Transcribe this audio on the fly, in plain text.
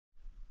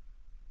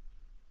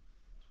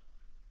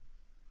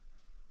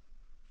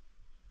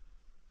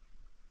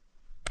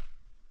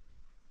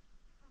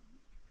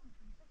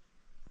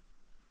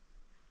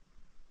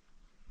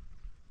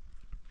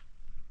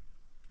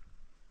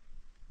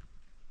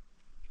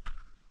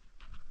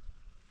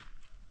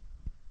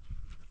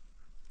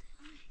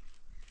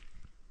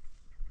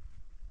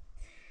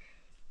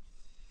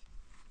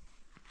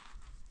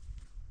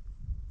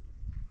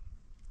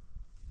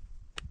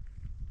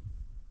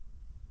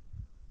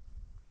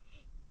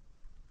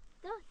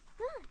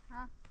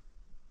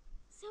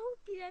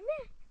Anne.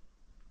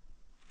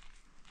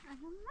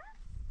 Anamma.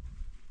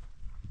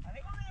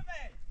 Anne kom in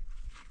bij.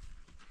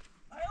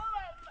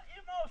 Anne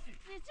emotie.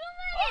 Zit u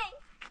mee?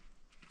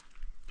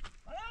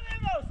 Anne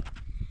emotie.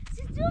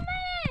 Zit u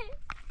mee?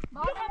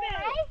 Bal naar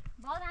mij.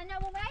 Bal naar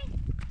jou mee.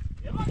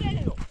 Je mag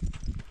niet doen.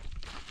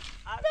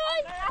 Doei.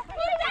 Doei, dat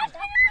is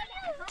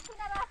het. Wat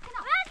doen we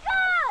nou?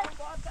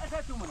 Wat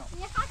Wat doen we nou?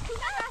 Je gaat doen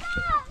we nou?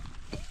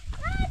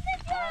 Wat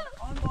is het?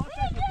 On board.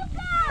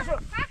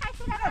 Ga ga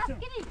doen dat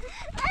kini.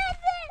 Wat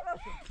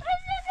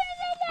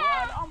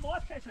On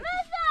board. is het?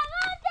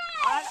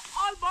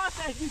 On board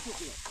is niet zo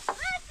goed.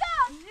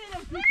 Niet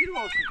een beetje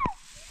rood.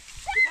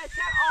 Dat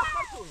kan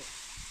achter toe.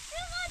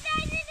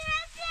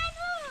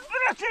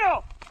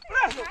 Brasilo!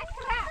 Brasilo!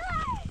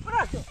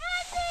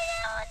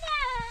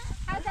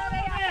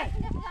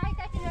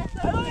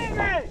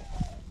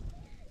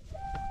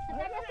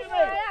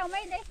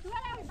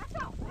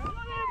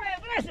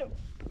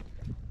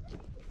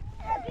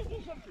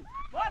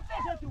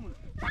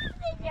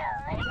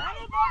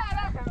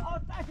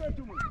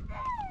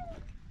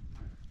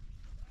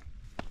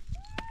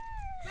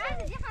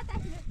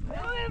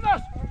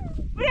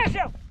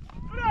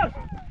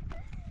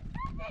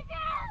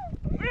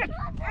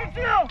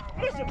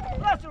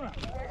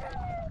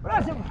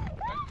 Brasilo!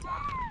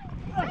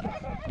 Wat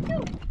is het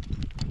doen?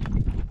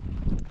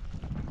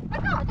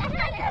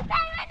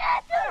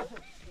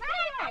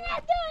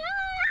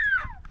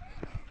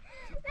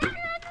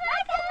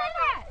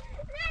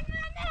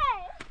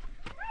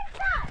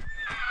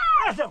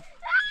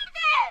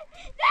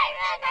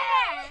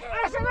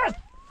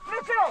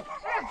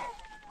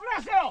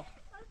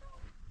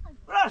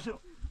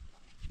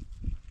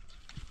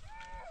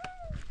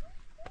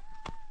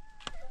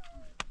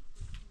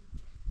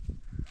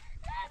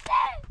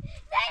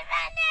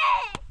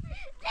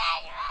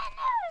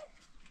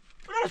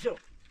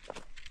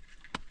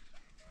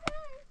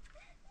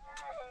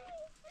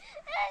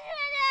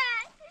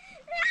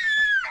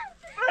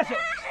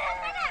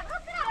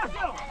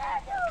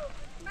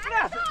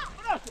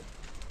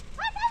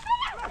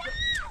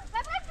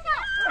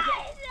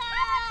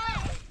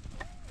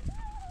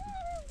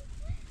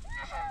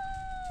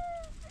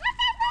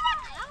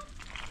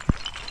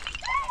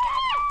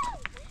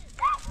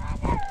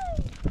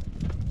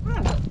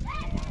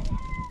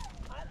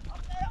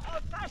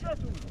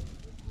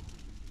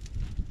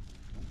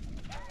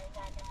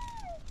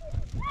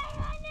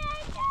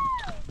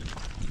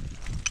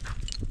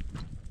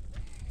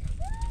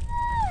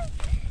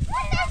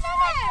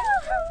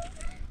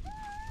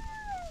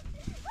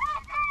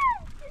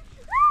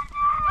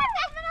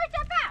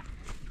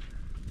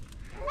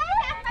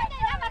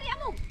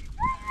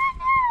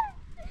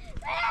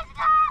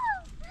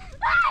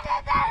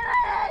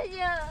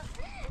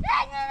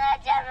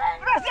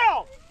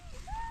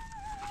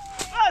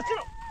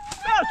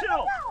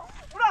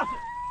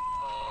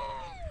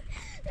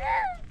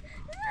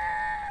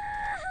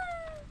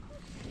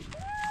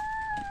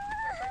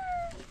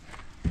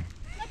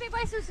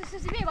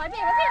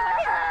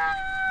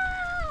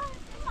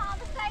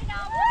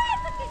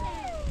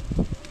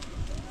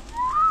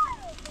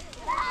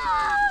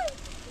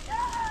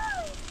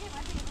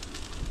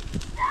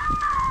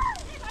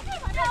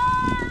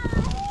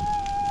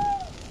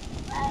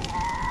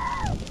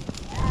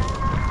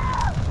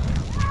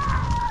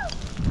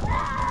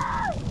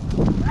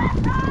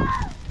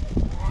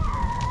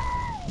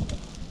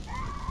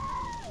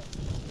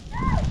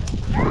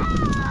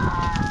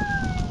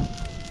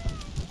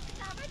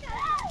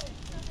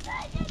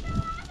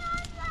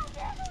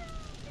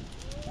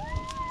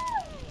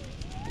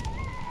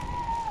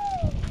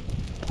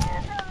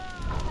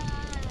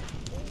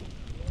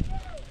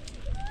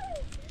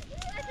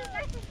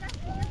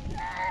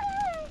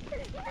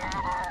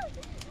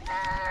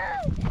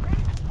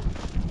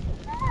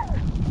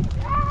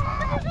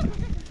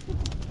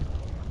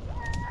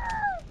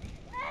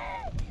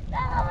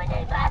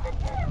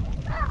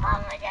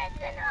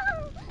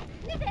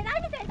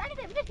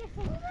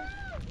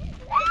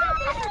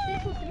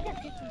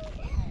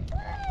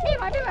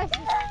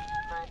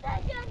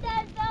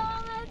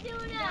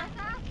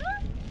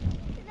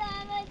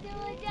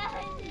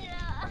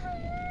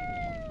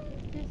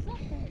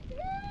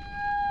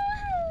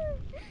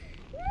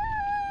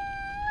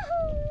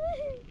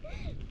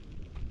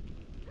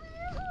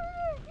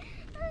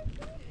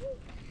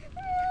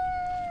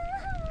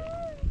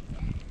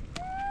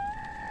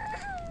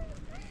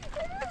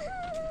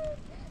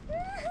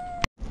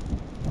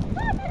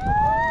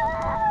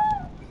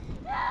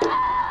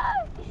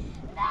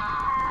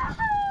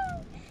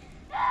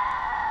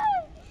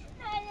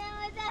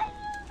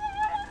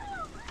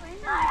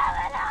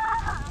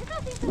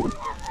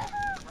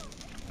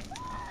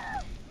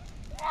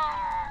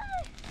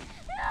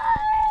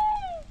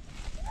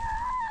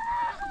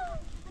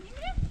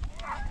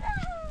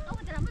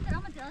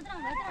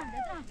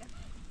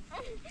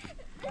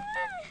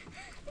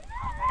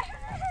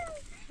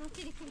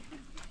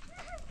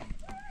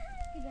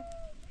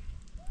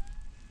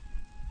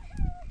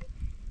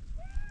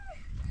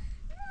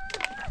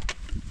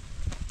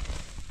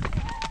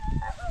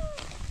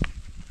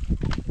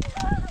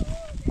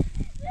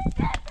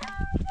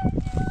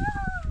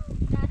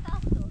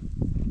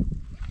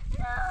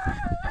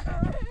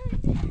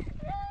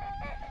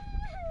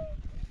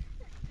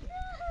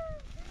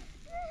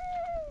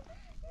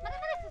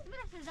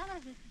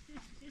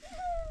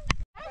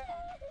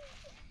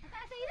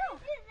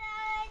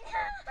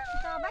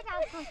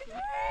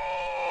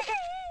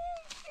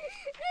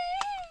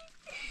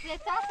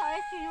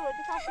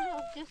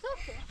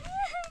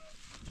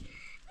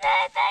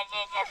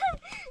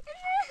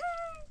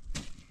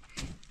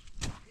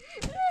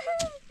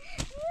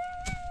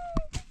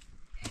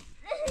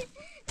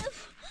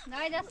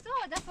 Nej,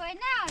 det får jag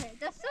nära.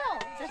 Det så.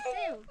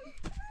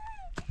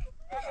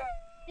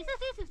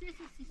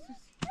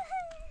 Jesus.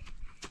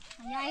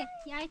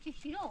 Я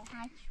чешiro,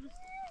 чувствую.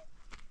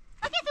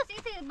 Окей, то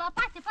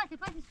есть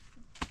пати.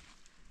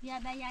 Я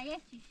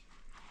ешиш.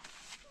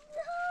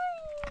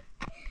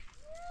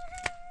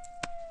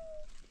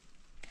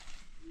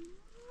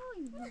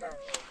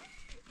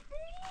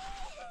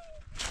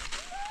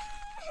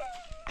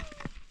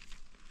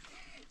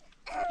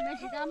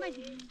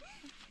 Majid.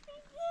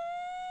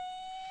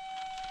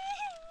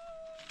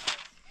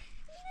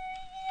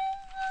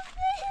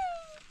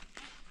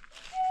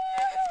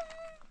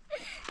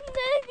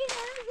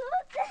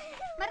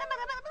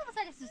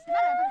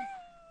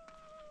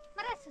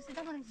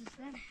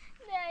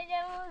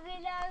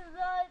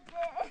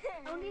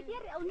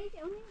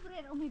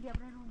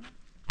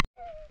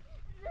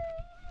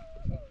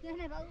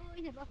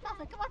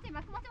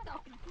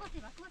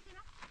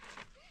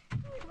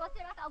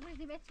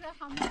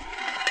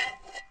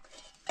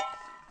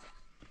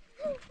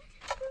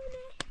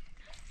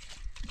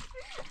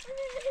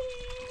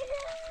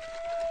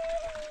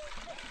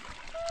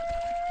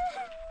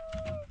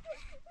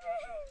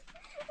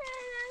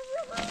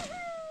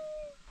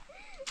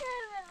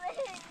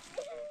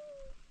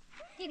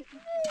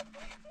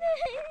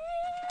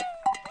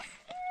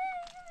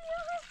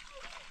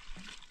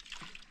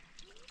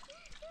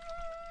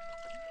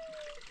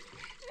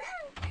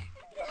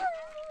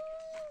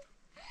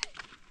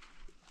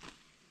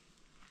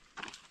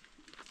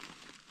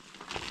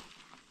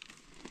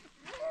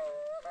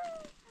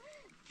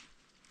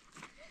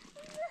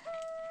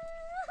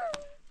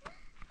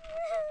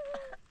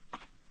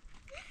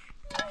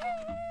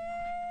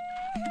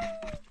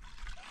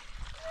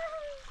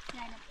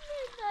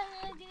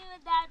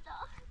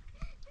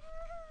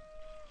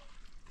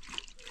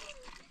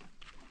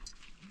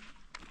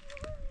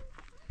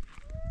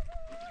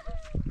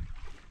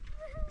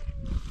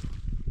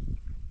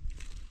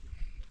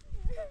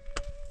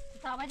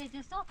 Tava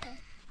de socă.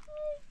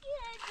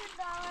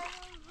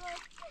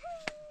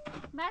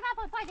 Mai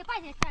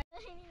poate.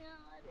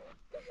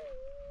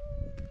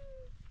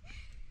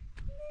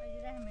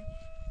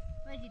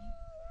 Vajiri.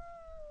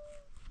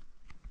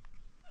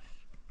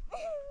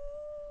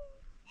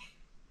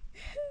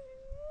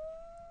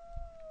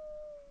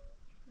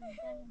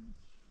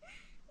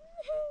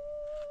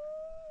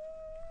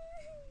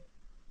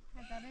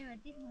 Kata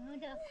berarti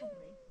udah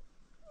kubri.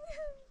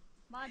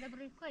 Bada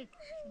beri koi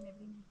sini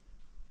bini.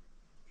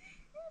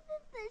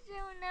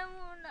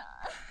 Muna.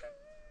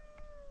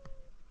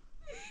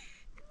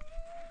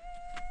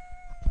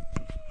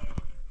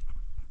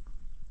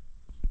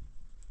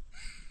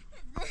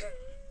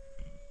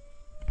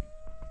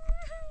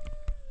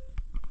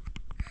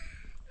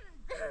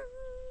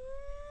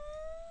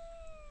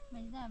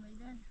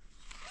 Majdan.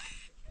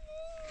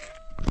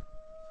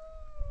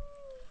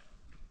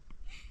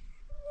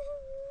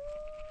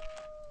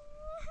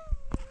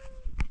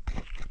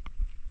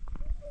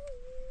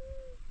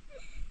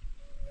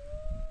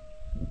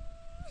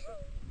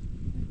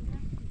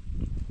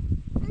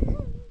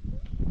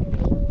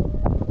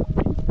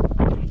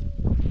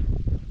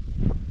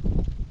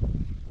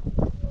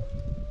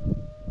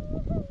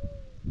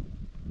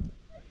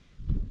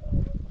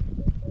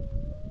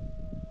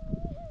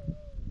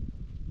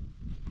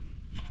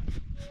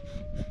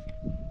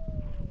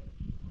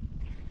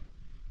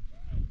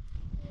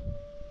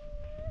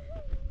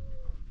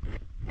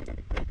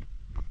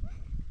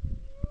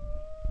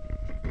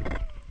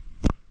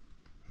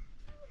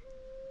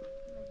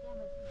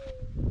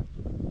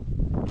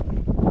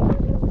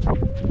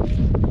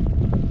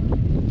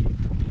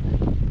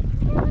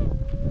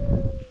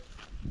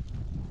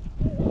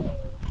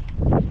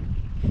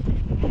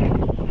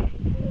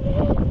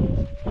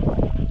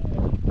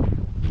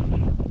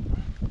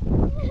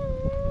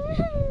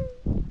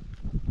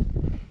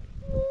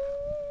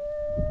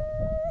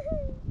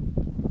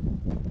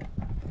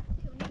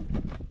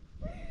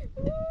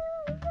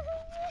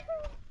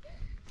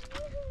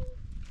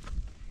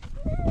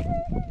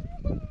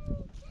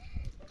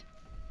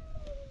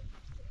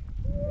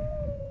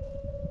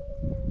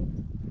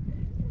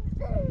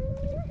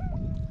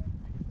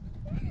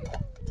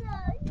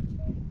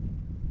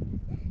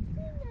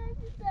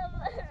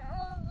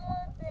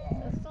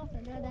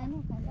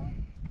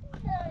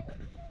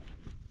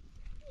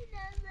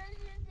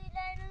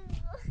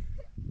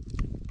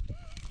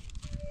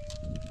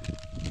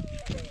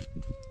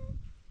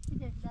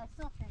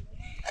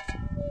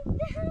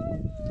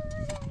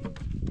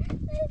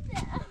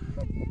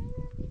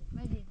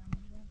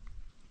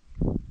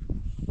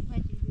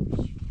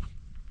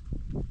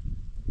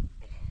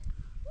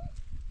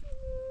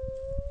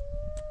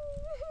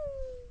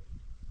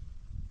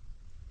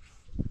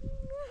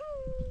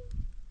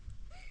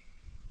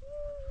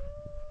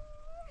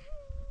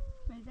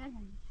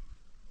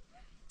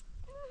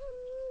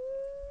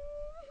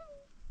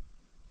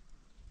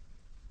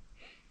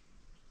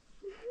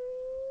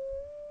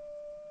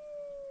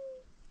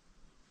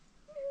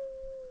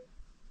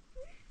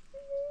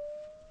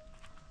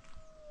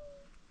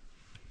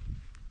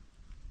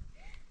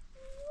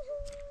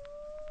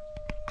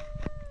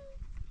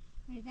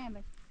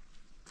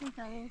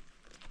 تمام.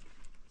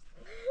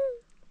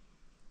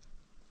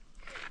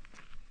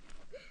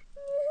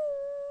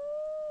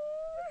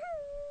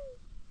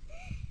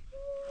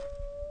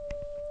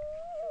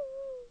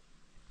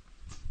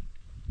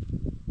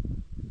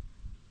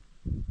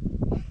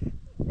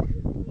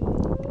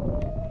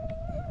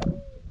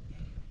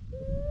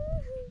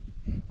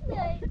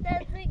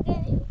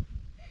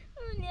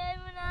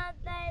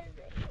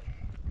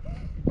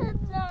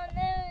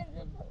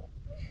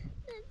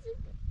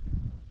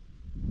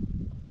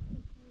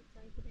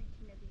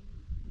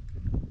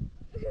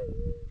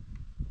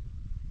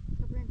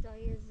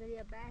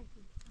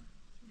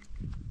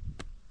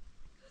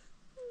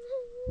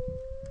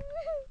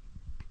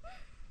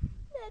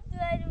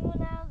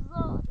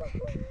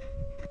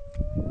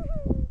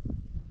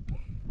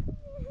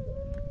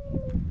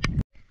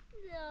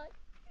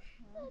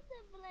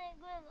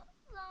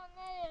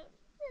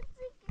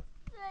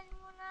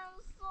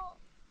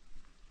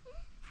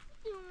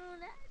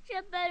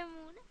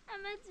 برمونه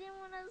همه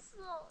تیمونه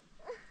صوت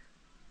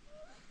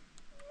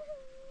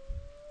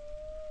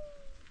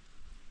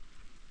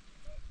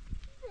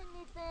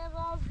سنیته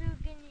رازو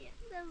کنیه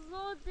ده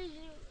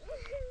زودشو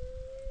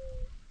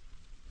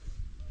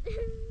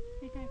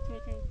Fica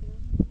cerca aí,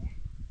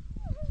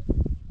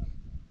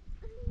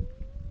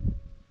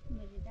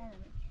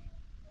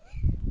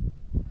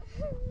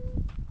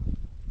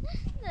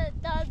 ده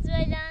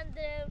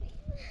تازویلندره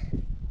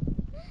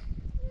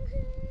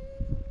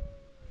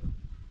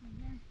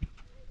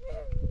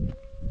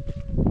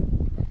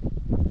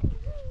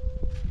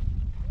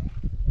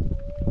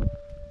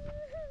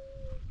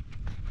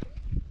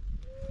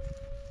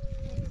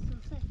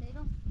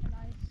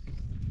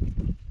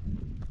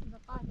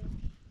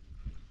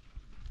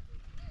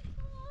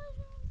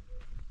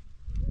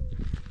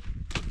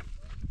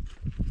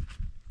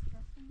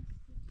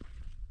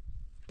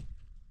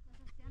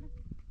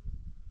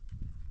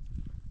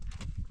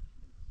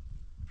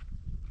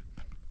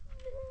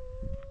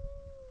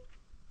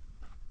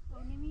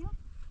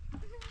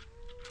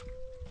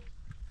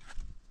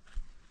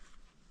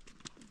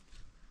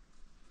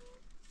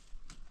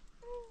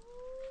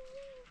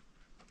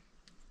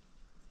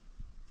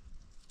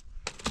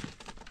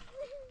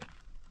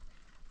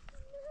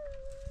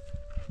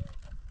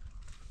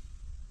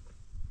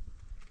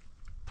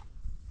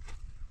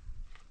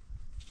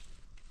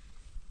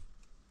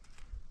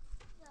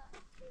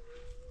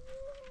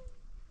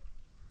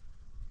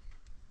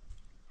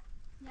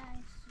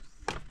Yani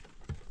sus.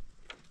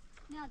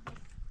 Ne adres?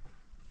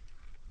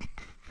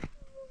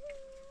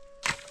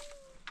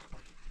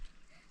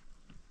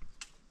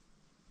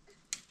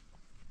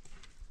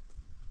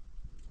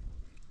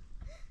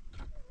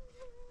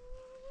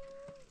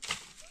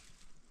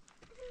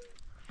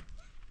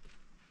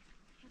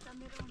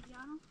 Também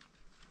rondiano?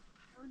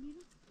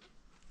 Unido?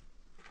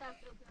 Tá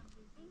trocando.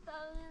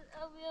 Então,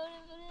 eu vi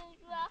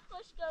a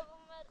rosca do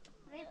mar.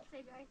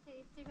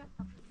 Esse já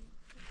tá.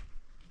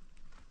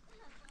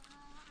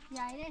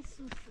 Yani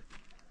sus.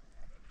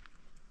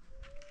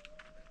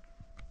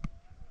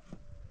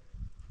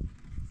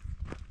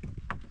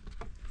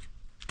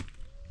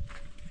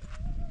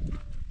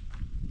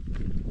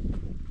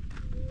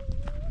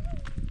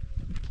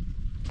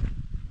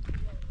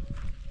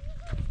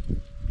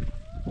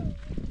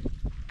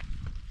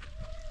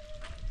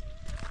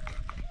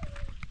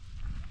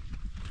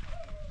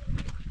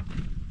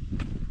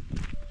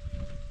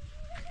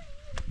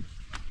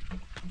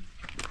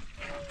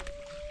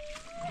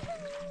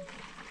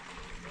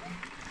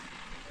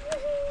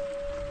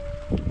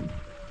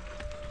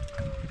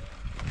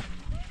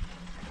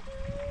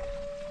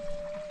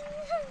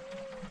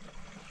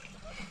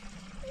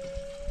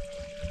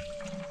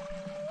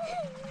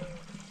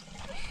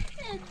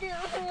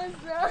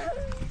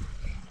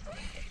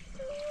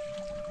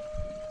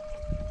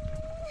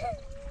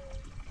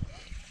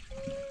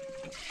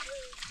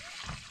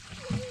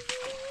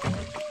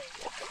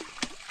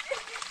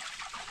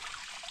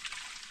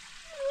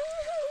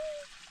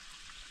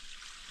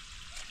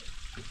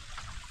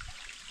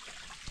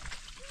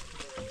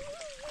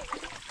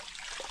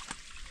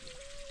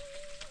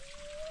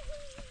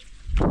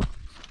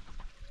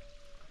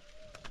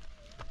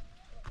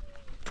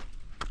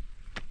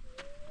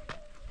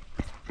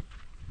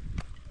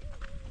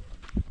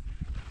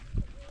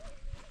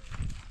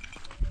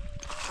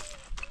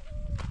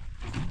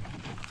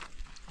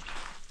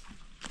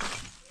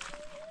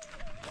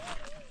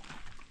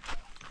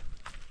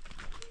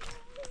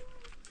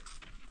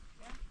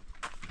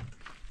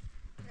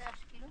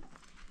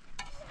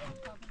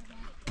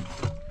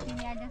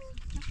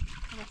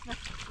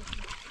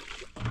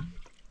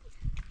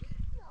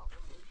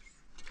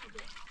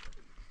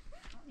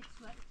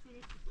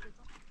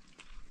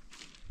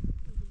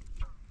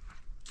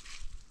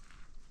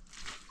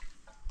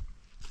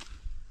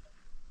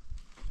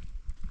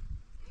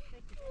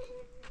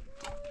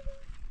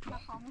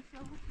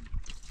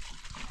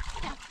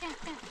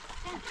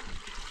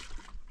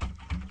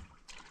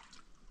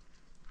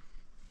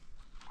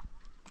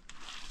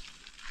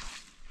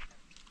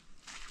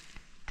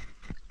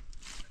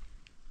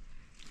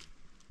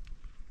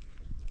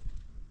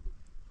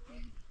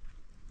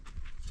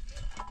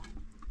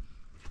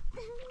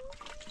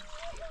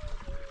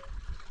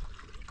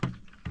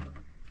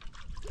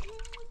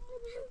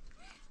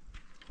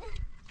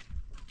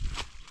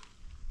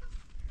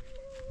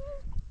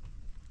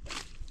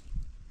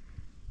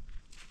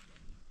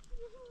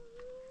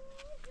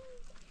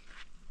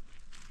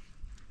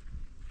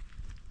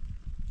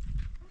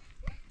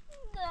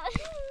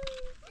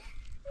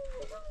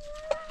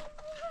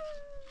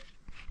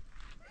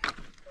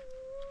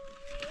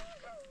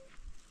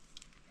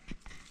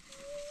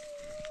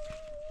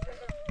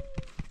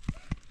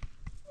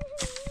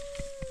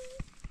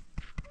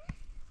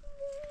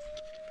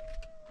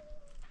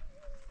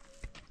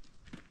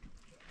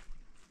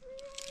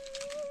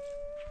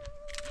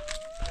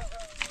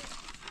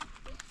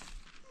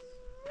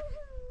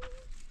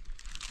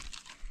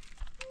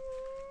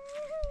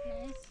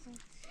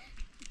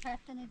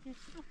 Taraftan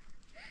ediyorsun.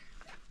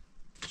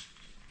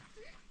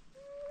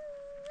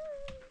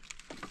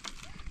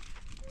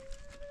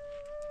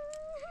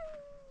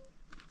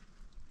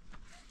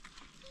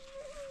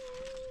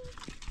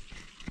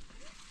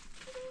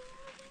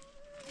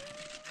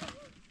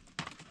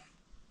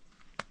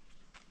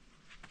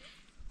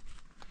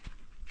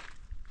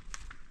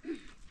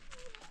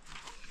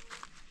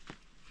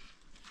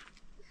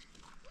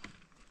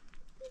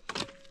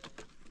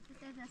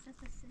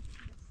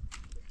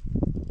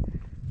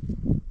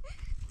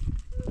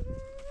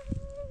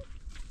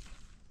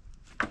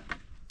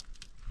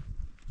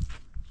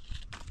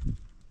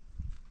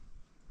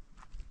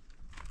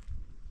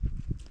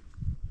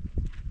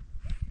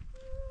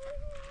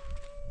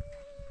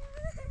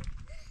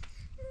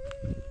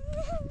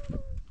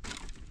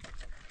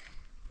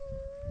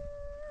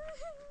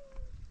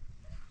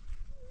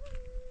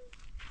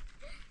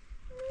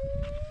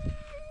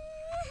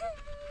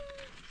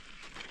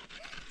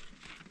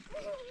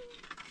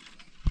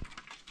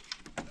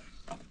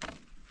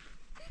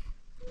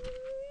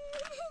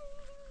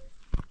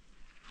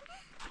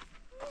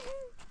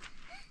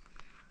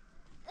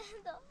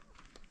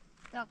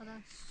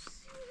 Arkadaş.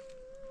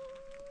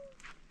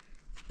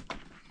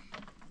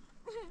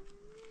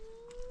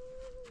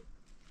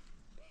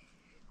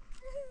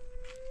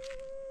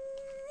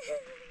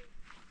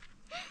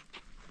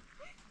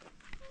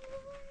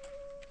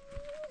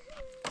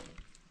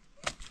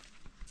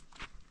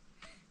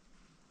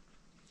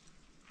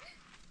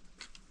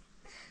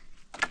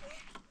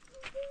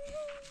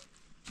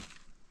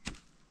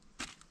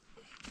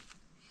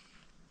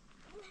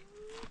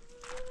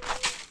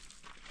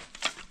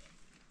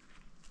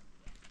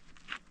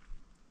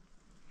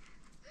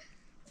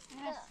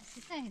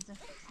 Sitzen jetzt.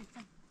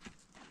 Sitzen.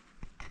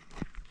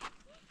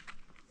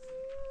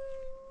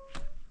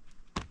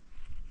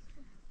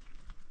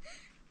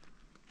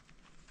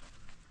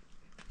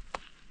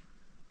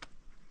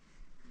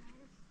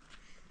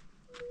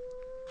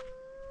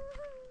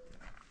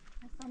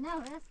 Hassan, ne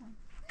Hassan?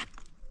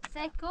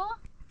 Seco?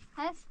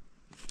 Has?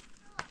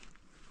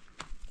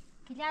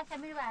 Kilian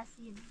sambil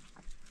basin.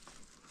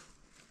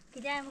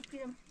 Kilian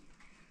mukrim.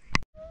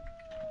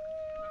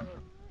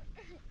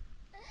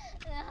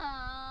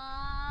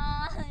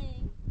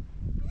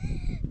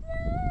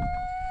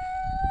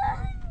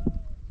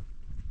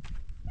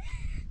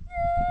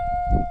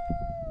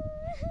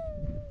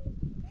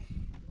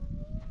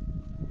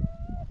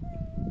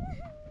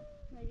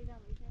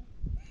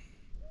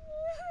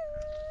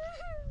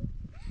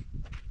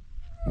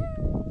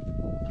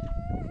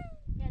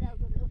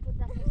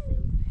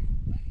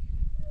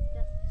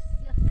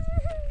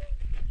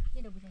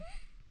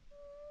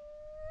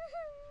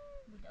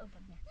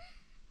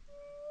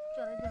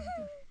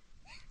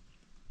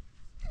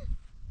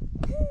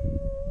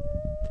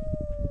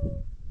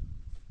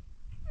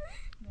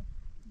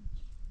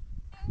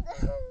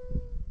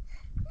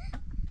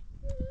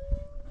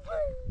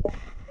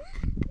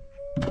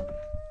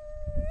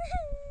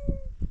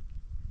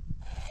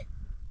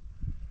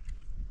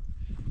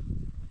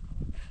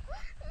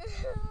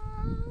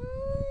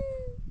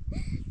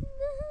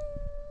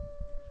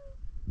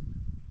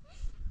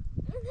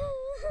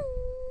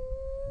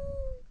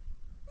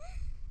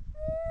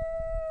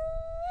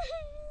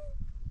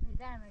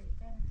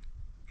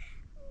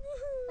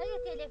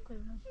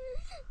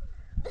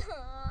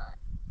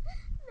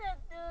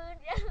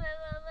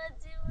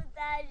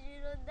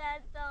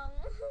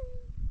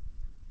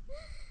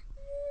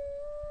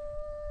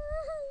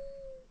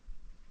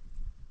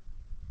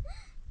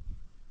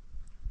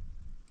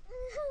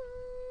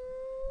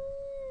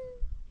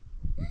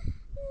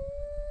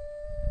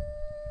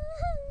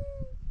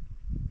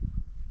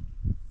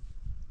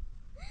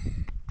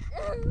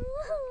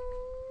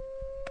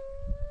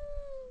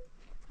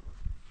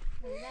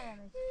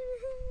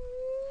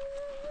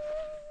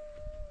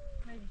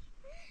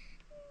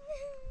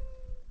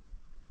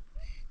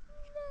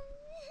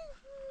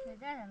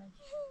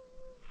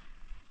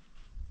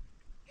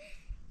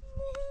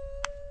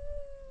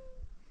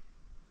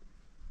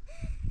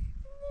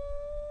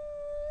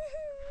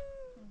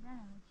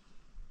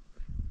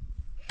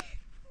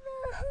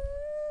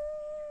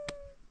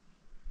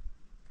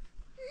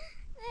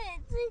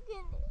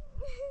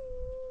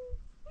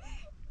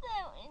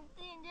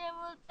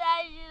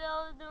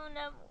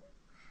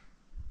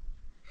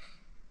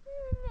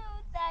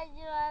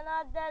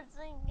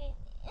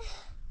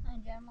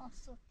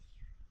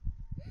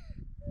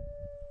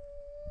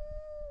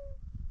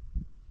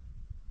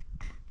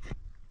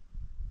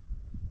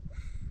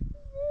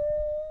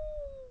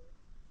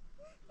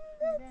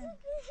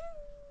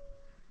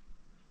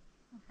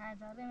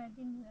 هزاره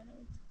مدین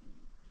میبره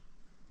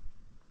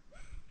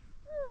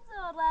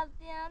تو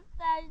رفتی هم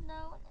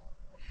تشنمونه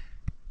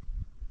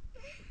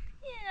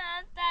این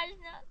هم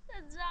تشنم تو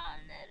جان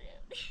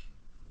نرمی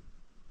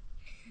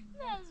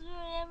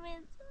مزبوره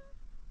میتون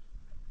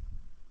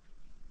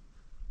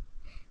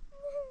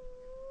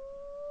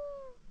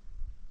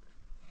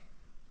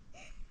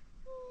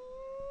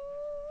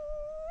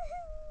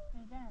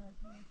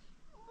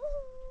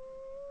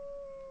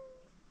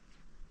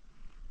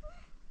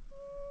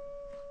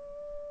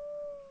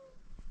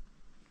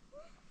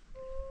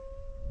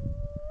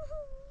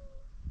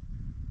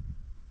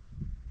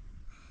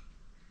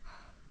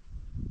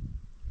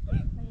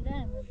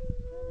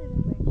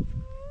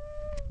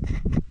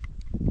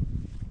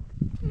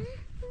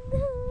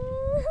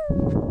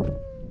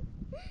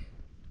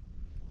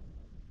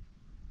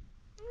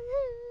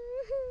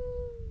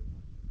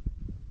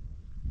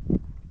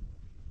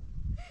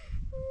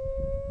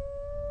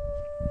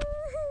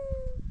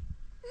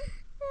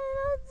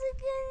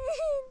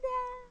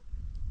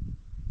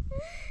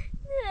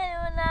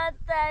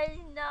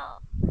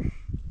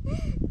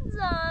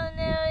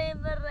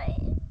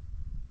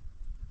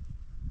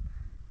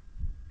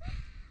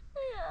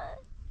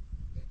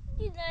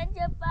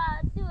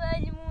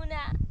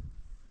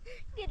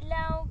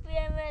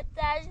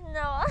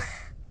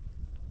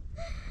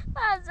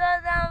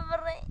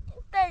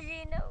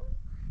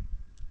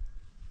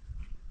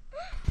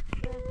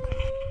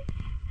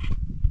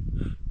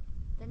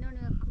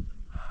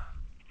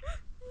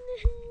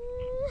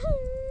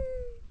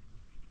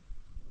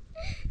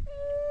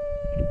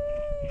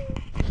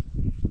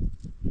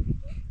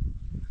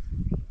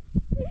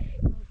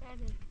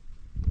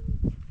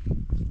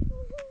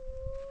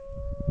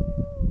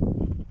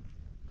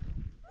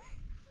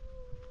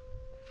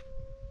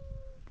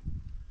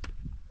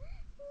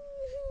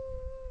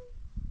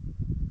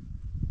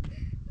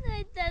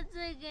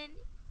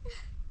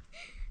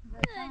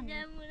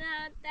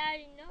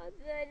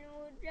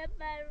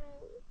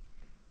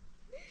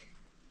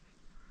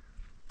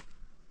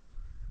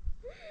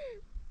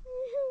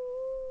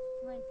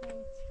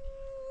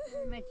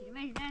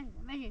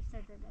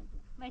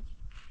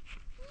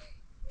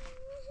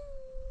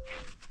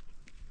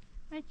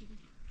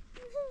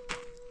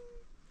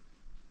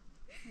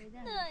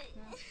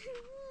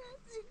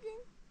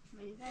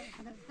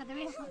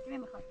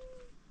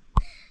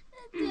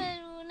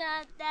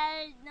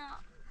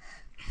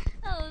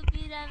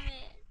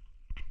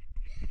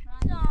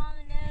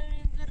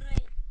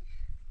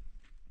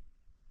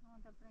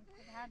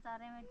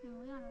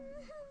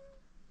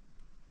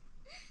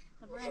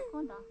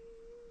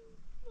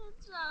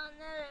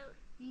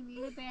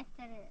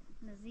بهتره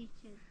نزدیک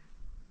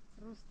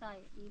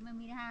روستایی ایمه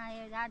میره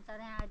ها در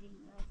داره عادی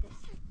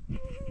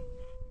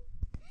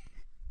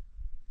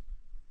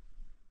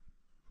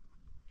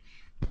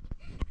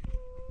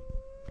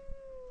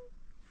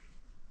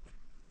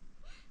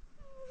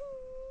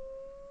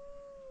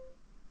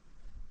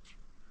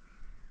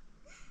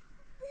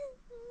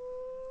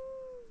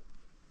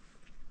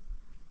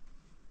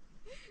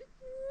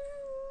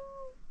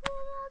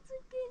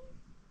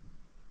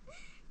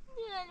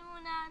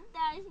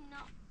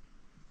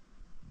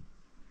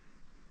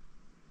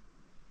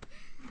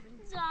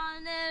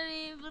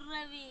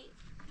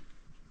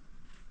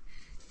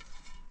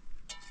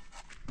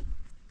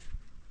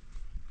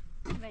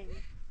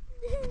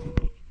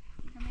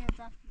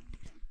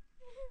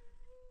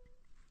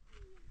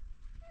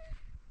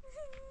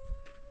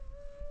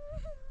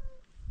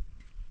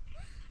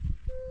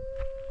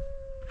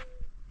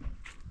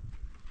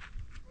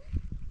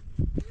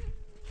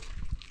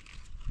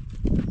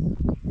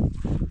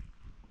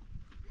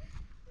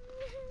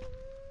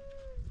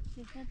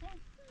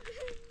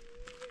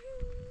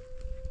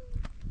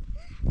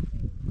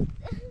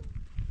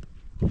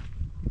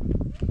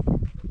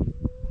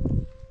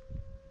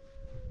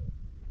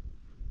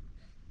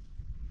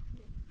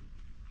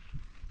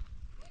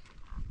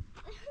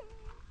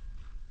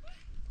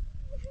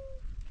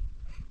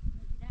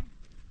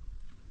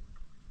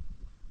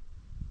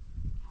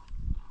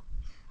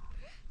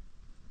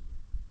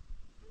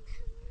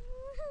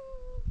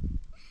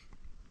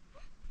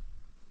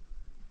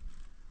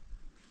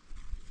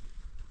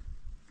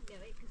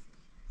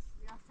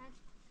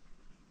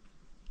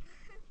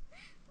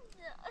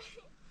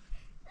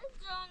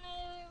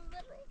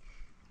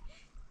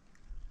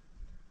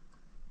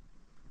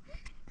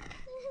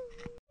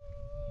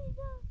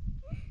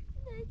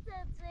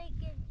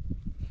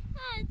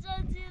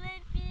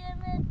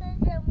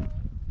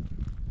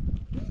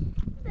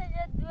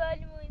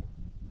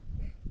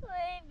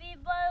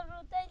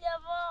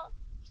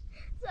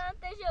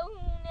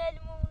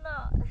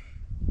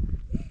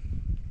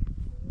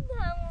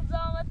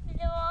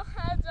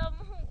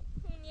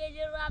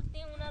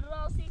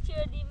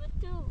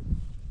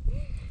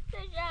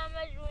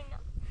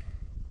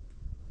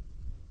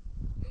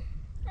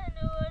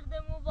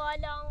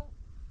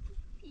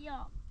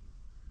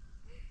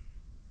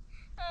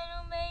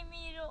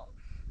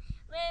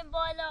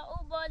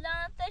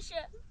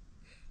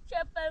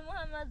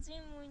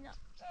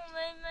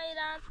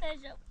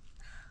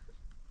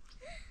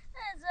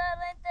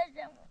هزار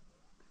تجمع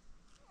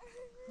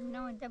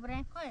não انت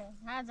برين كويس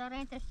هذا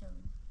رين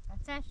تشتغل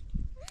هتاش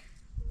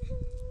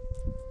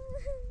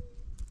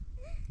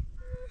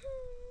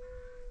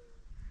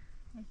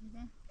ماشي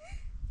ده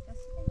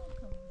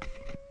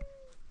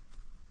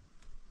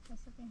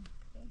تصدق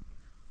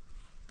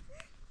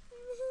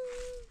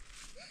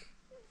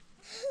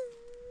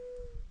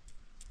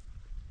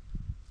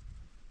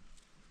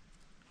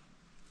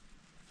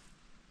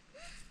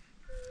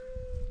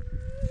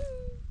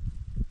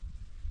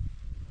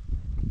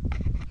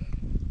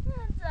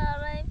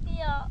هزار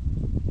فيها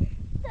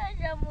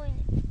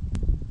تجمعني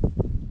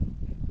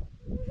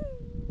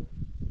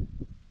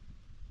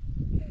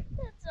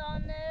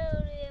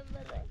تزانه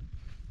مرة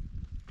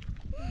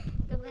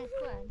قبل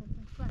كويس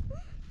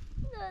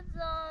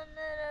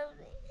تزانه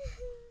روزي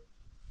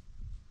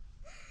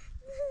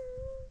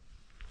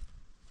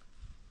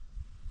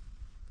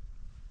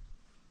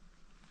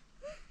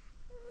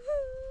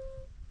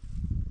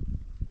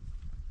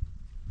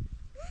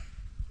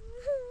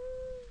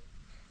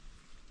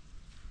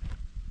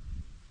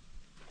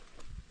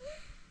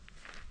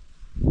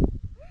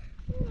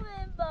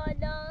وين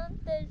بالا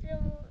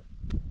تجمع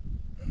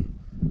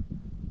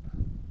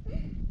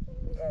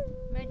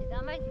ماجد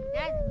ماجد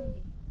لازم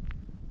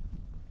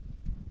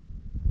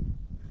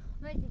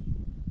ماجد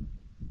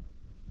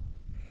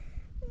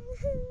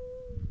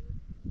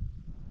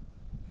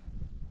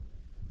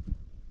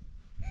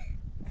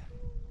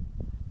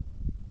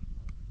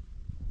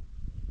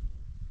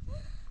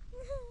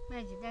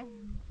ماجد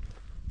لازم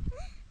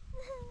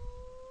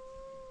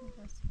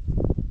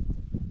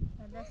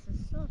هذا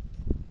الصوت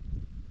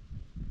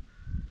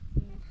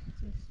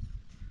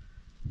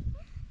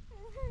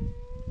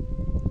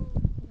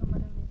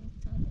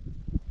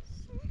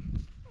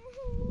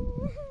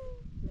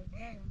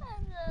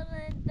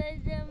هزار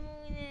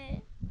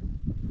تجمعني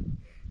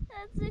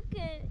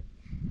أتذكر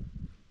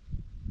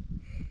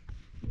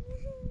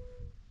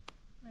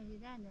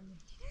ماجد هذا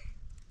ماجد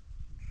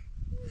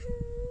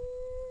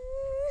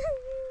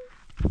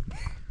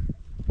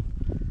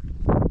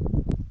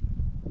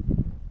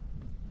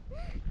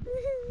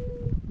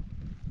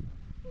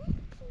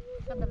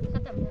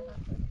ختم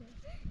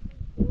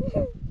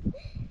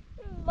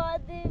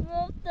بعدی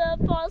وقت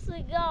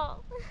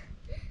پاسگاه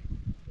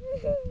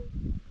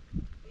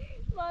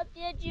بعد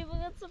یه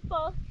جیبه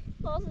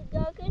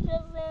پاسگاه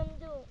کشم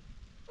زندو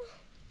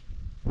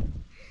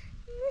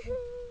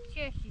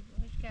شاشي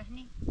مش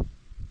كهني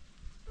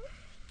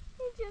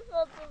چه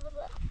خاطر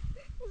بره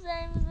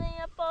زنگ بزن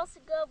یه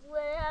پاسگاه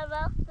بوده هر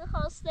وقت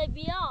خواسته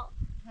بیا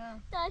ها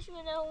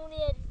تشمینه اون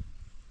یری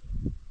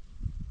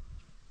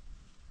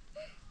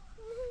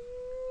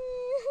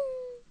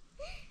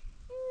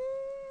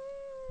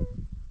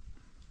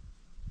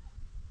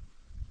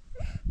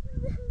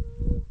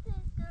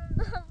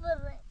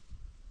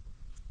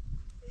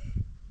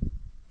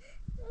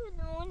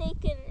اونی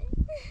کنه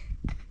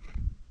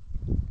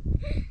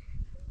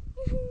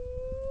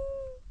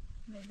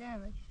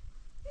بدامج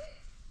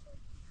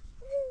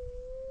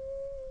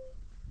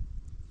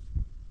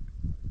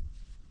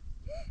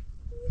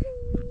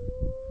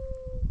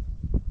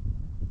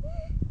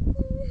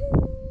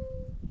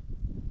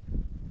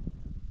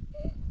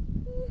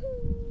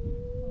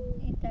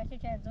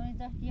انت چه زونی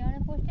داشتیانه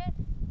پشتت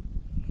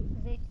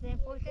زیت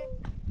پشتت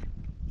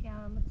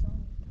جامعه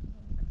زون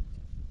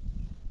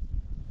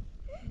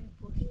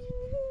پشت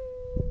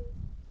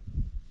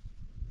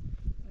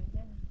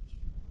بدامج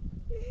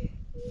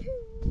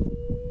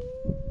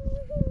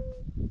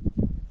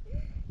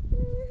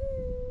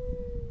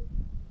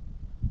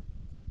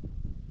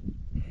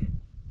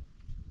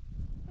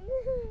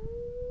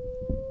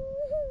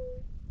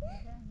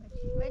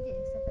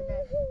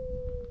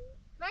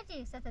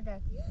ماجي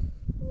ستداتي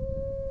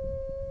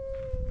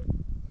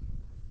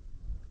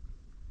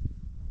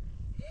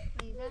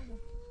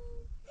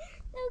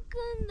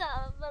نکن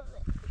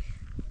بره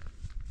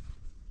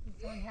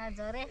زون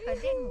هذا ريح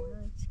بعدين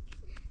مولود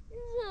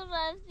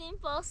رفتیم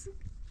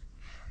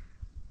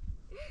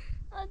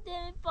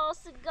آدم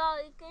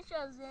پاسگاهی کش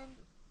از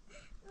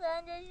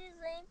زندگی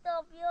زن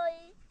تا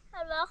بیایی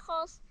هر وقت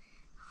خواست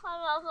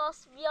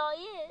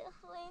بیایی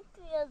خیلی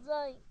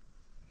پیازایی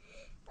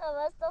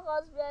اول تا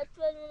خواست بیایی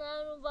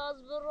بدونن رو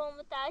باز برو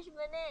متعش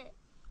بنه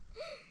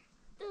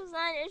تو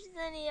زنش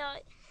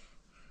زنیای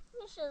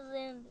میشه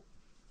زندگی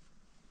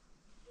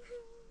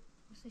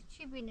بس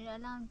چی بینی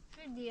الان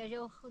چی دیگه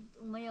جو خود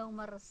اومیا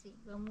مرسی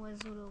و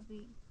موزولو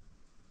بی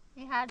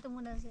این هر دو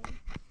منازل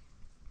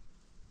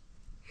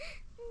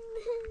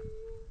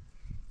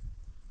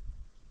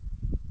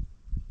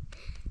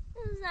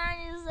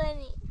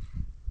زنی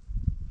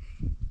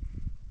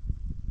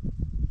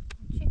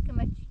چی که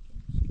ما چی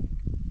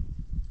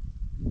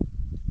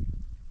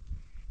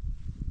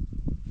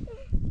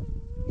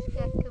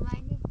که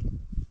مایی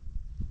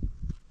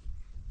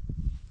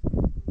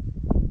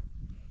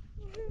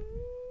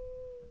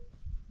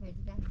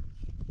بدم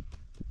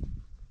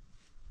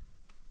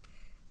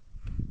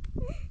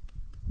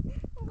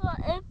با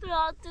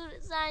امپراتور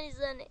زنی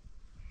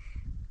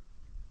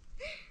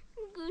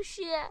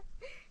گوشیه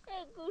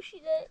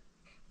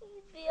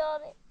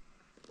بیاره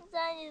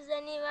زنی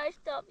زنی وش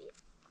تا بیا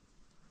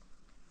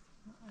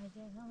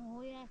اگر هم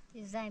هویت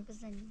زنگ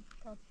بزنی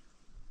تا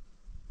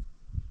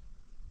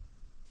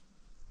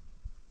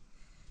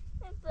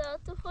برا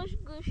تو خوش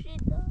گوشی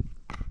دار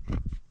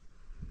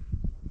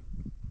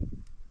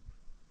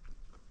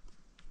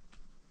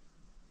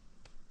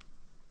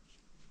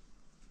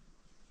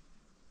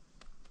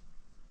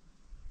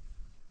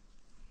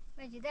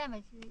مجی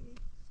دمجی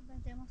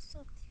سبنده ما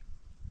صوتی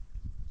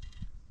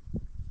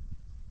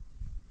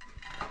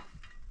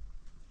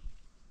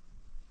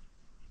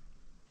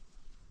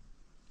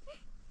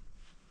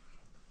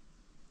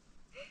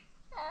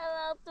هر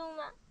وقت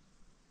اومد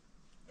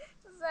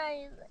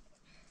زنی زنی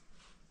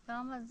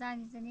تمام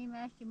زنگ زنی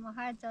ماشی ما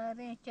هر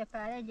داره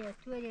چپره جا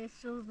توی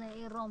سوزن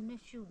ایرام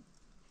نشو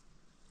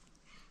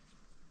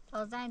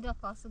تا زنگ دو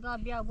پاسگاه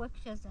بیا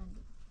بکش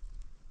زندو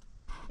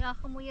یا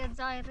خمو یه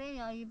زایره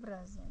یا یه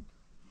برزند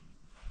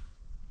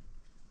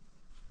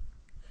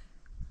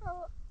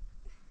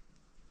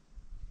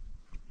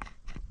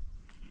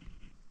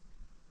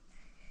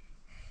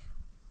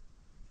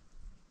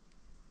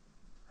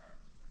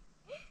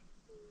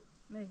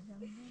مجدم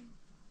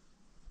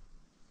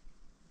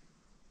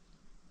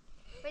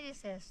بری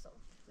سر صوت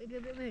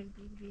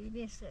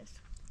بری سر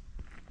صوت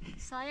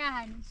سایه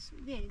هنیز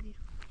بری بیرو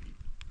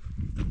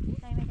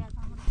دایی بگه از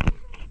همون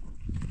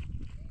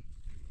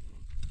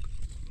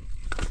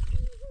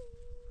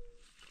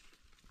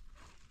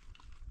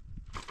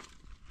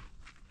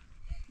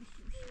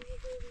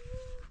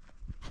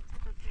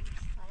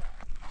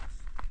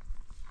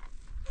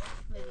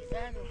بری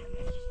درد و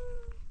بری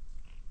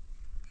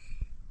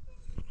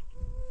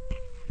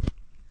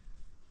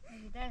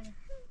درد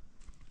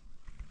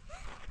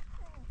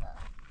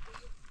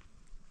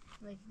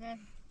بری درد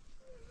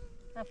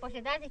پاش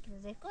درده که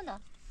زیر کنه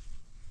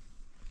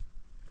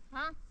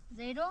ها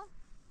زیرو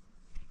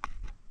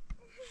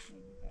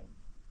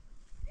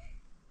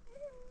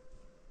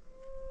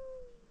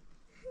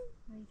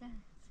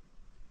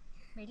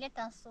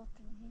Bilhete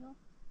sopra, viu?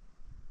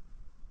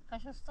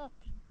 Caixa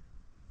sopra.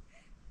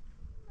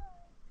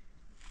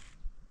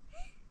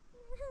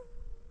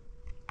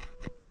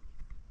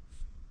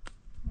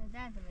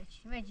 Verdade,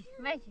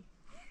 vedi.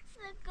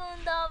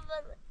 Seconda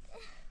volta.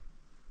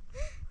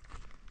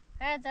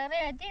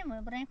 Dare a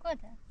dimo,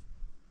 brancoda.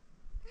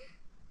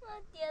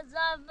 Oddio,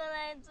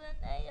 zabrezzo,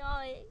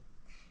 oi.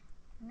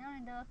 Non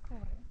ne devo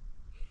cure.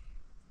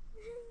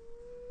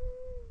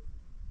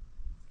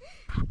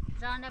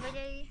 Zona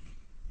vedi?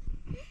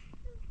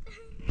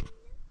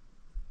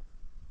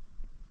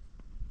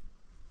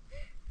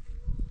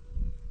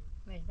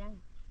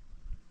 Verdade.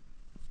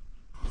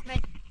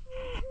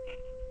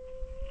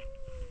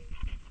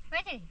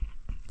 Vedi.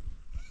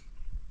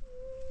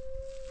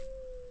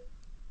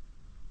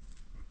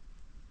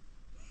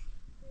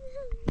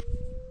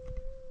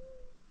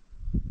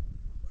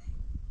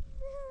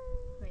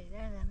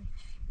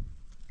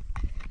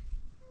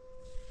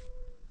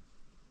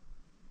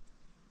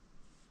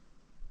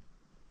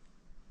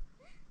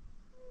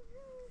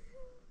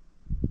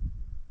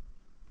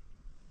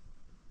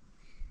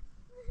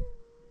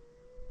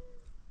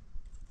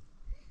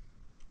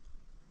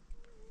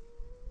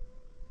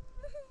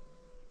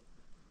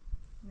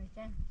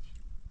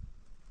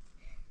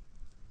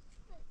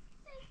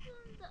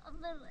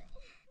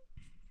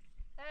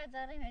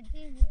 داره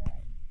مدین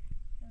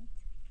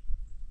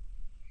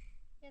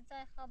یه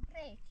جای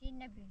خبره چی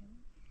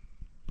نبینم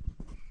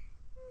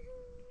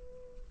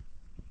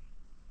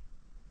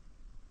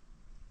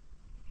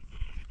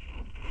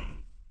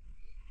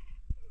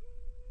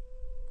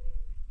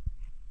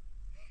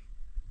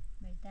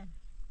میدن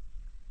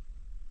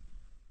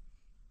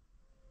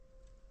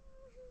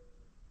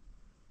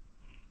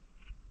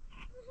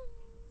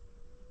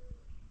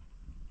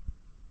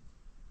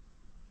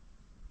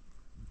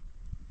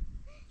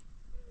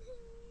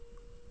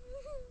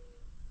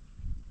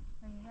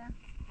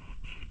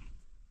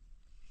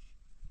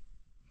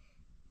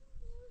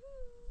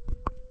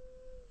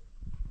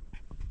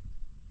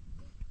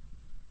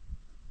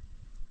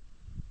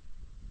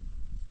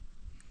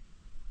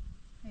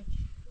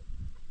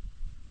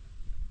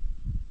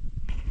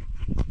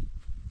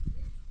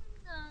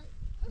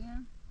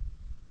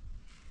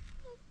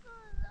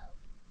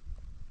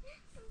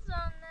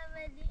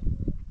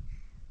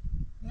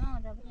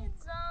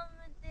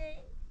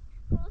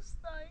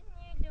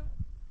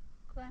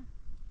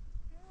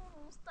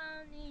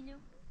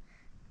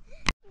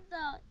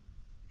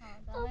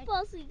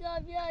Possiamo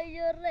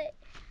viaggiare.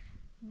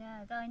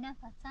 نه دای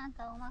نفسن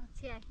تا اومد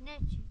چیش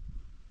نچی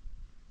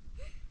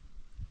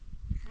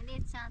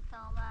ولی چند تا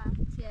اومد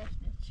چیش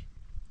نچی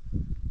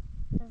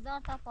هزار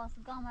تا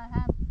پاسگاه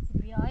هم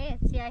بیایه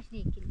چیش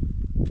دیگه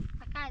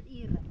فقط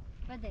ایره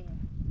بده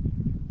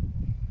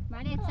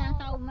ولی چند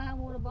تا اومد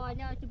مور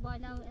بالا چه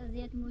بالا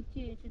ازیت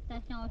موچی چه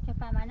تشنه چه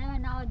فهمنه و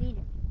نه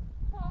دیده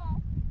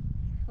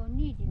خب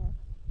نیدیم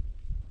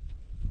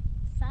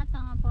صد تا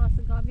هم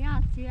پاسگاه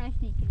بیاد چیش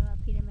نیکی و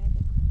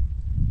پیرمرده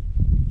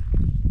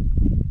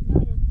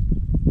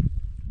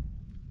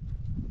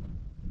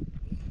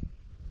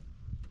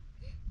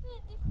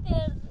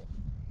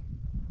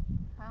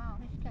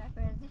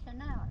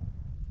نه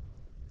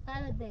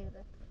قلب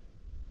دیره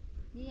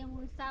دیگه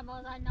مون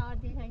سبازا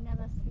ناردی خیلی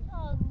نبستی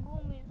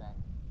آگو میزن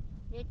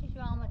یکیش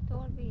با آمد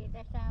طور بیه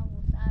دشت هم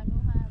بوس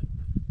انو هم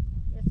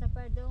یه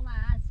سفر دو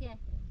محسیه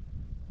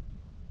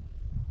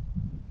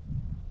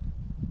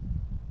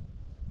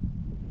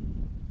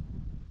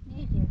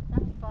نیجه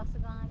دست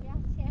پاسگانه بیا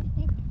سیش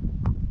نیست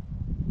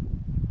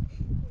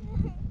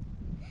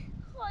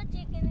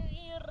خواهی کنو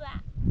ایره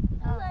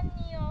اصلا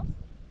نیاز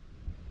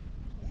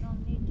نام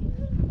نیجه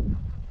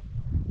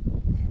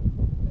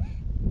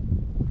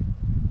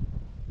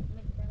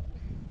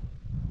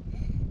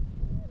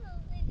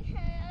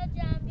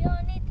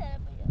جنبیانی تر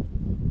بیا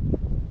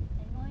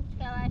ایما هیچ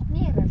کواش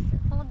نیرسه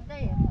خود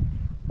دیره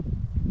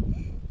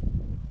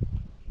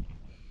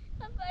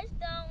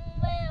داشتم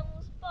اومدم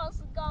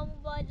پاس گامو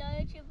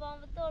بالای چی با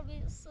موتور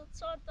بی ست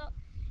چهار تا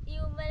ای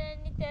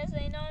اومدن نیترسه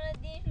اینا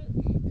رو دیشو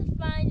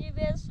تفنگی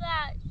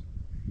بسفش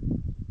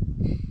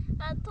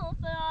حتی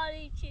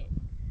فراری چی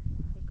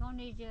بکن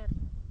نیجر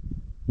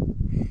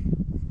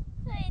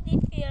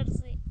خیلی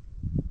فرزی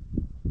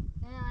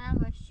نه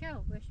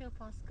بشو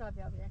پاسگاه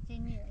بیا بیا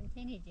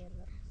تی نیجر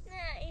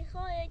نه این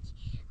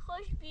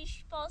خوش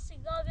بیش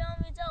پاسگاه بیام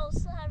بیجا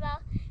و هر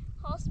وقت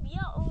خواست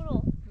بیا او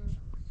رو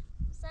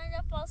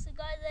سنجا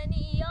پاسگاه زنی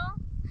ایا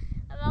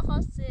و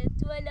خواست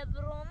توال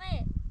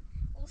برومه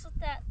او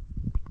ستا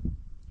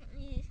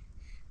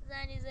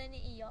زنی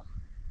ایا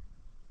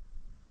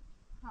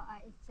ها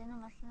ایتسنو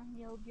مثلا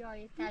یه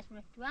بیایی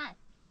تشمش توان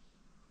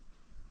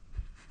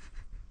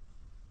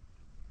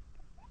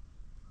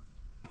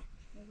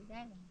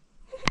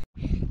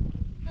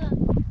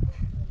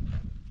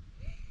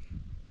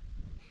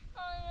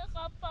آن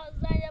میخواد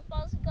زنی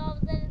پاسگاه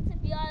زنی تو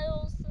بیای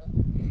او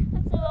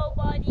ستا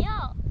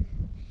بادیا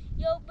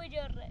یا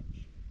بجره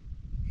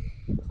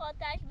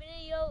خاطرش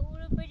بره یا او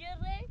رو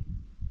بجره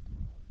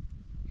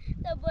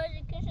تا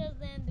باشه کش از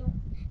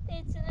زندون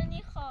تیتسنو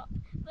نیخوا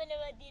بنه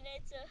و دینه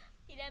تو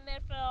پیره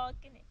مرفرا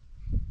کنه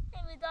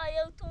همیدا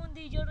یا تون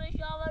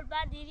دیجرش آور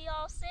بردیری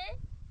آسه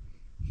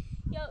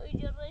یا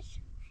ایجرش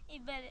ای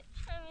بره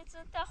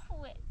همیتون تا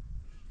خوبه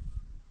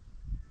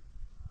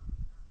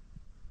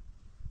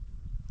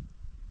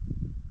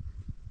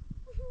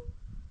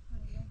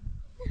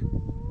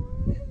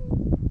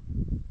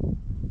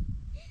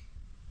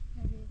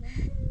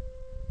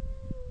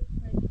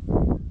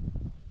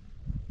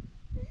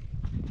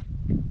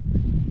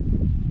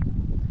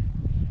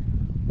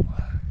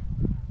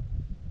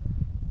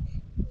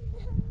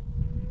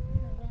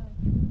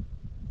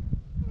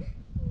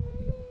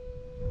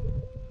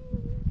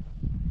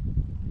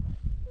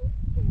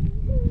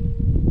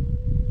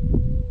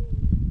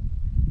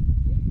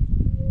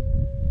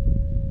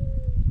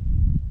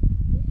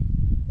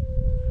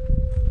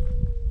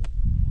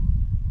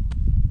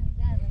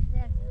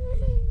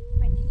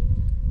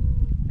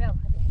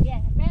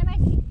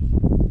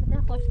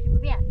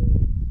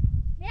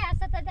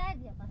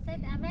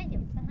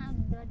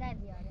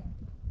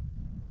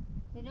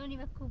دلونی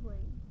به کو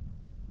بری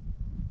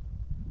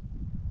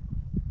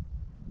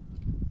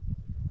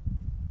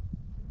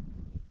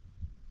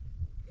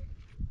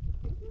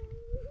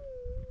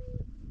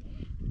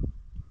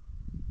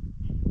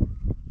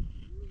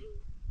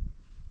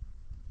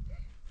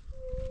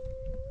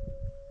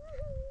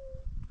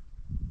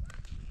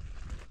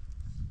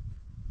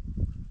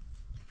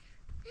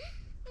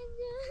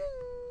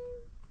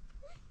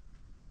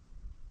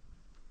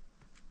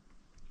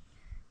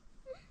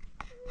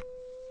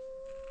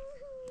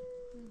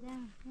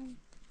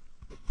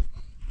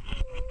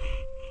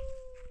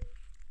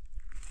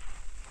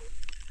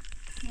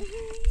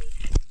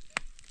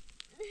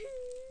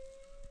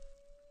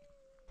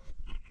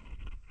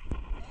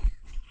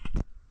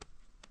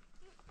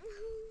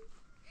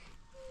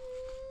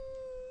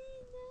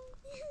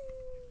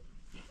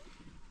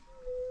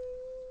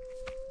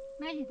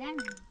مجید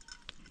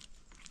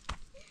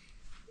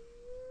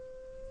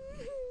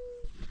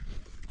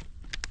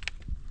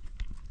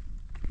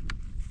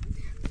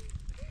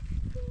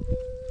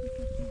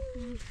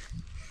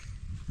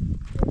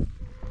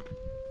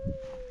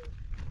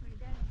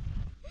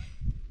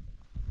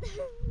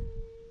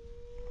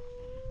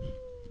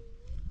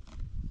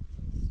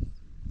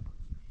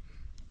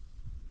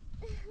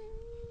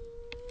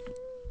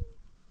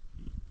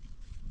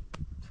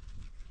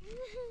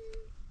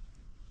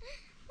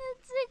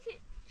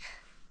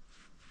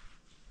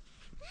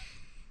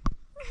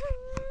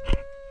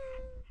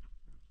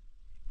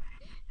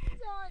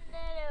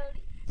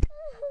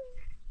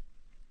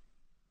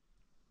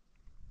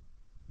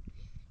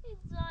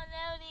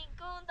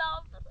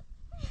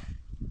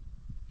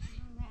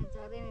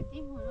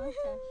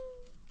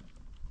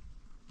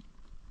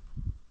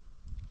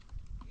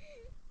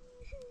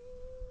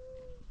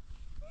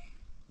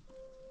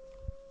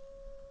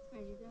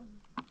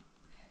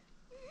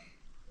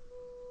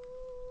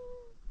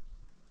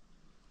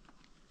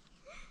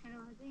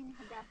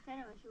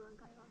دفتر باشه اون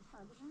کار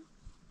آساده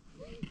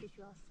یکیش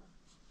آساده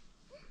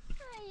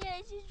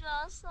یکیش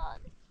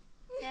آساده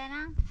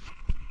چرا؟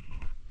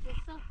 به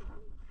صبح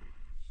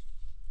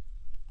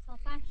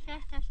صبح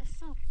 6 تا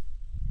صبح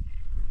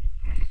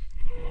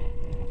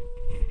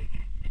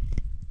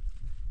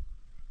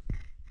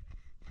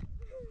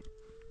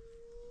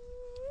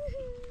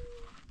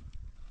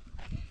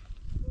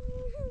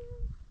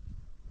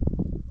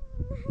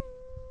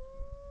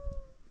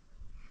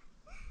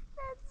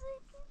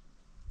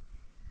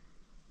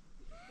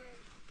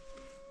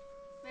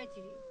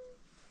اجري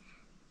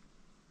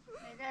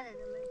مدار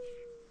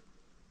المجري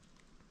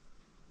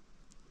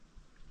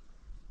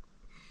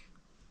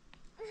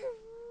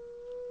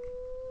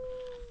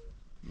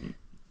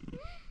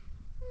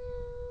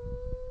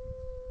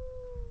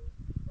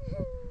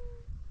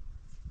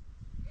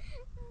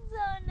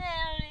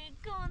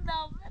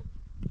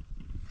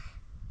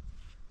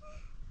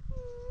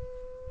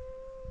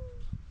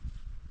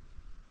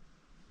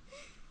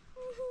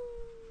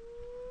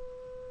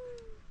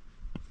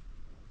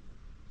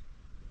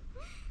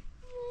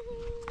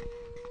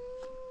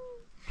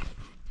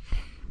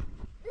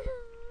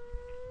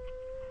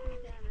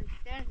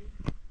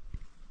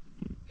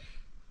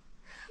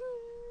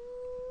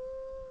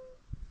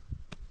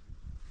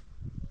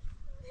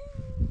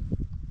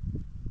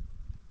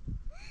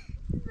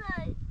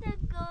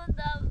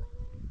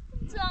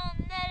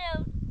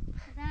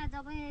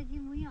باید یه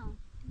مویان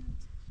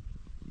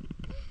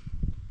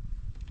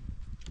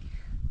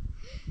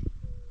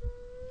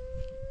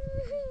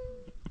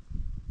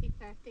bir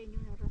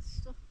perteğinin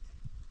arası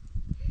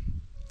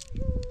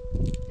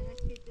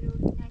biraz petrol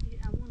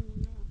nedir amun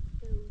ne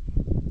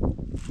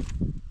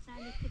sen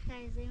de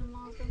teyzeyi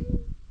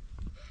maldım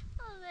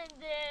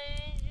Ben de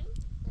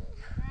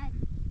ben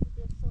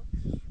de soğuk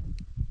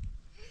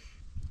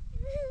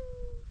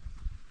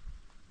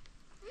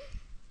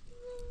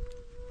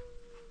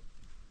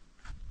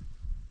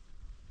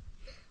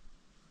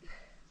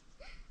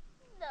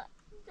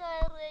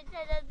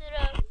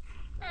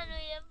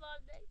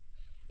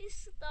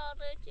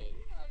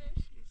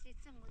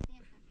Seçim bu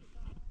diye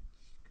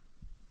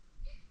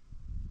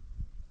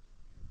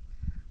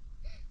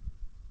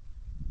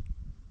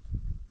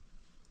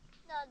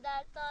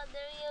در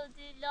تادر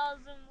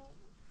لازم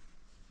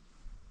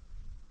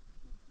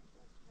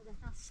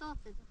ده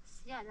صوت ده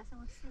سیاه ده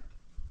سمون سیک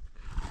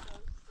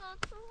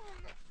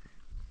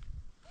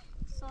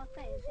صوت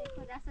ده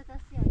که دست ده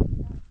سیاه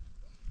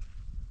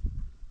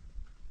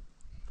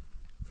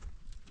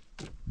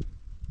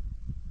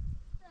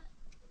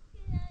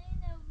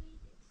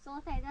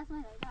صوت ده دست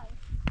من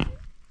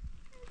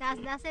ده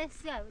دست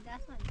سیاه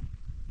دست من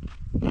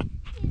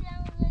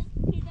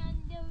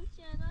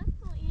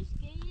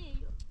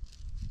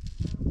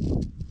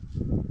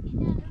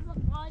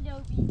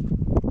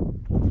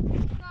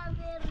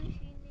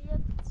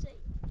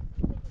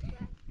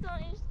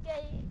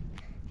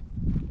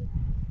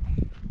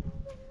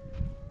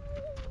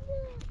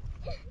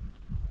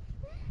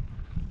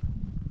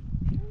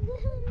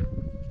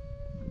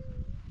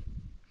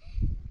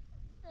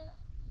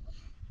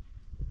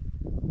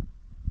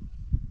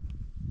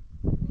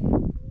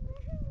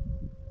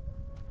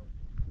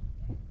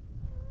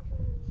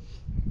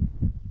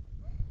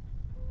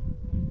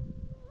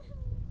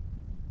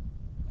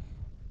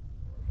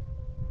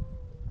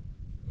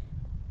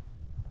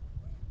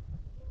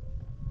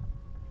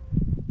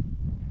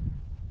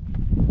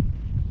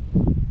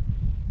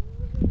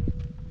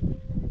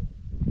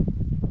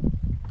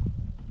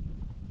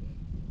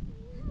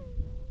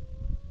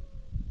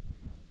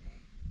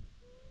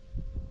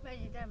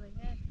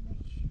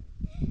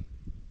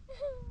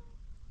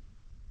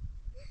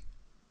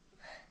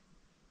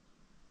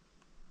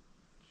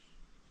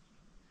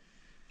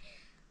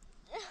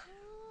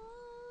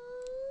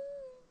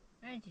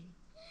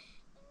Reggie.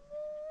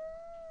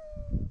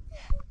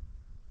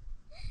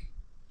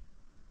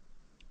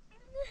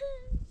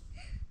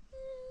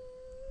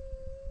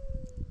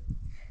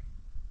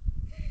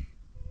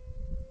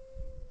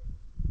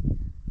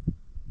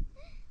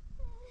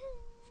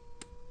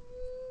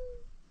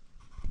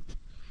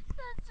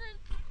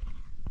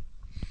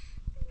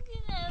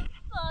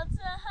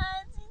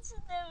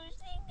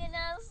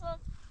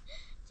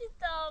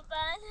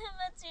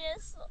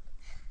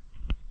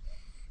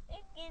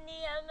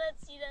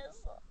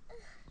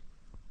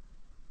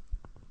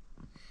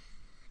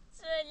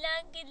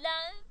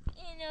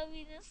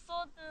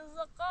 صوت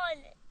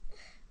الزقالة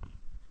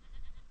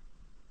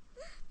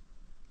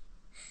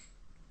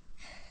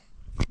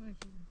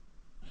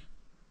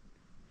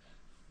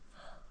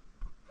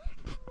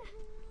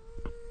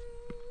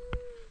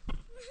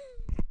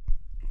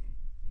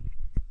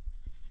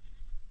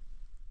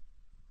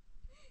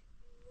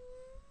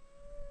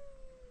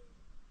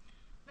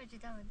What you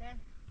done with that?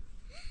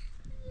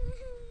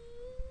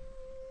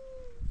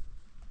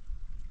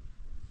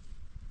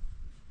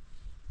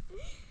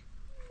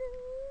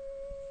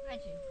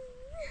 Reggie.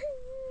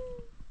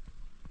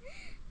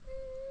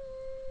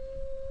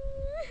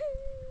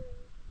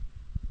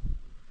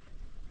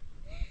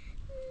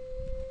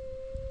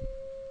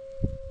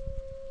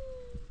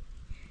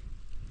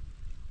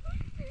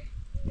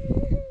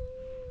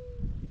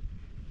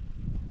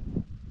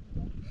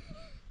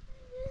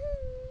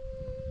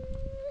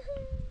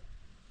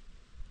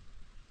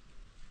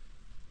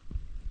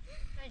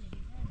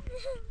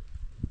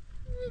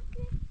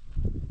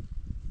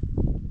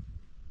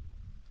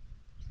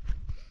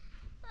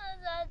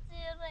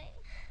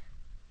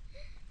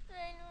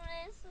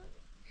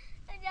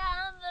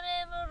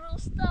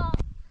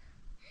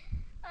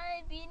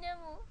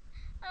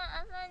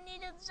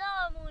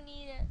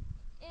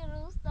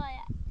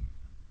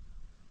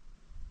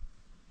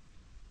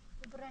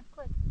 من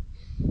کد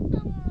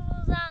همون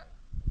روزم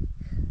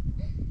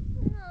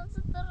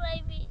نازد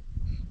ریبی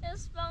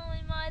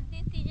اسپان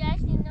مادی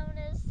تیجاشی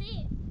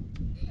نمونسی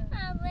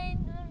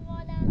همین دور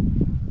مالم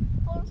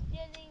فرس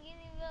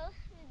جدینگیری و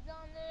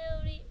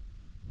میزانه روی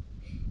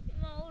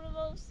ما او رو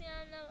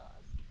باوسیان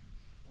نواز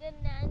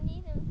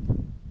گندنی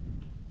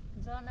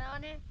زانه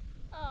آنه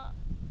آقا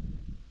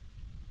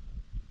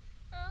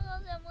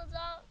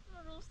مزا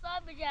روستا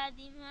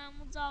بگردیم هم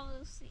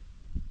مزاوسی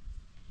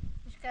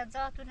مشکل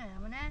ذاتونه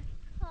همونه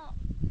ها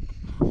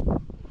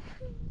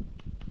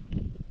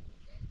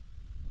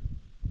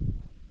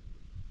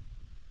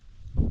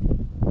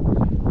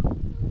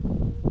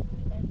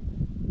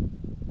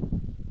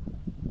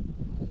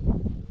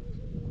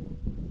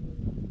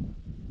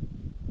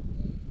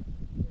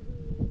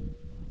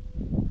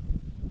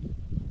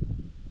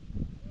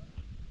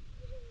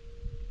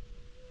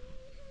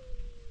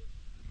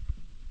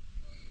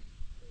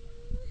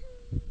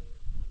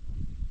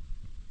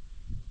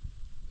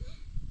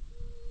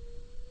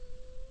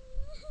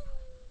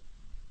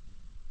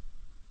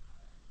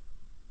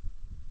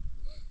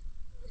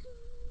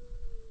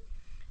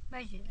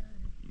باشه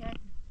گرد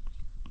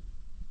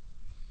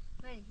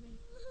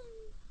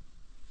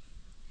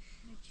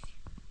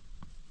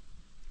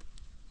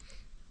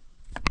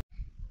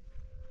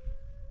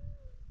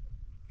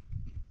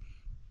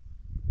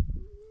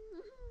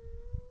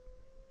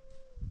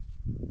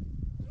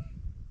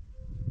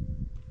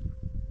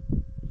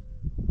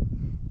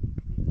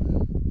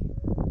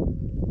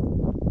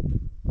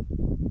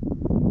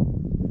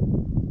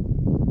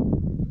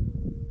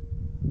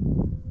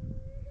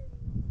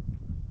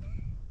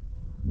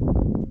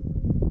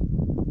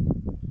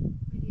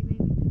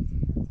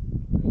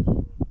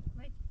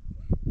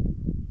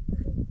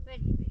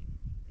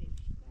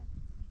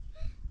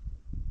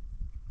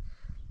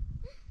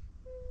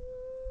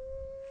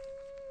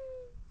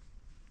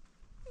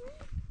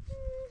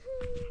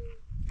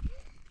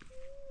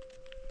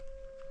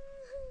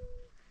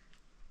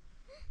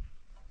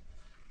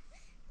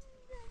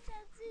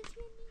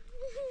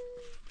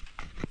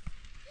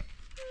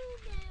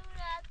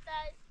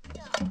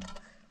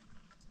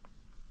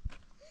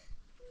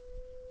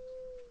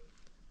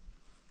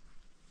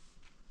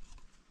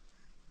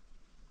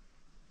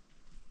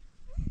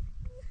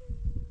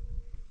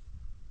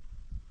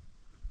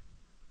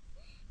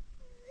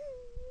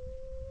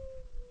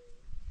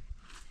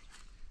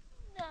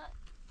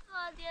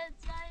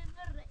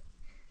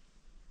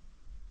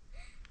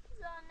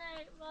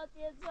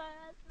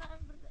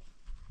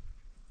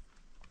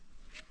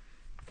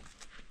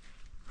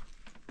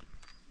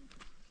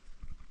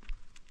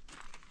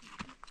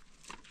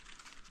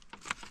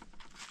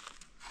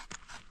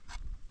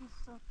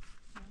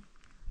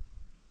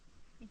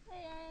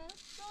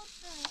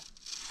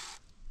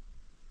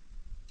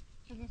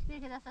بری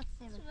که دستت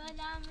سیبه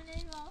سوالم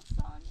منش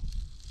واقصانه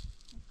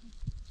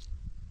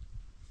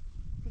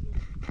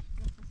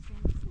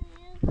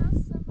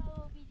هستم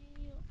بابا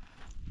ویدیو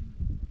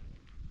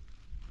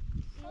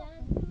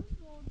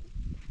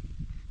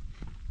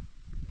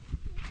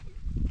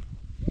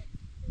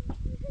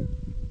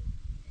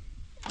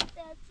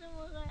دست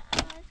موقع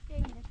عوض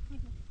کنیم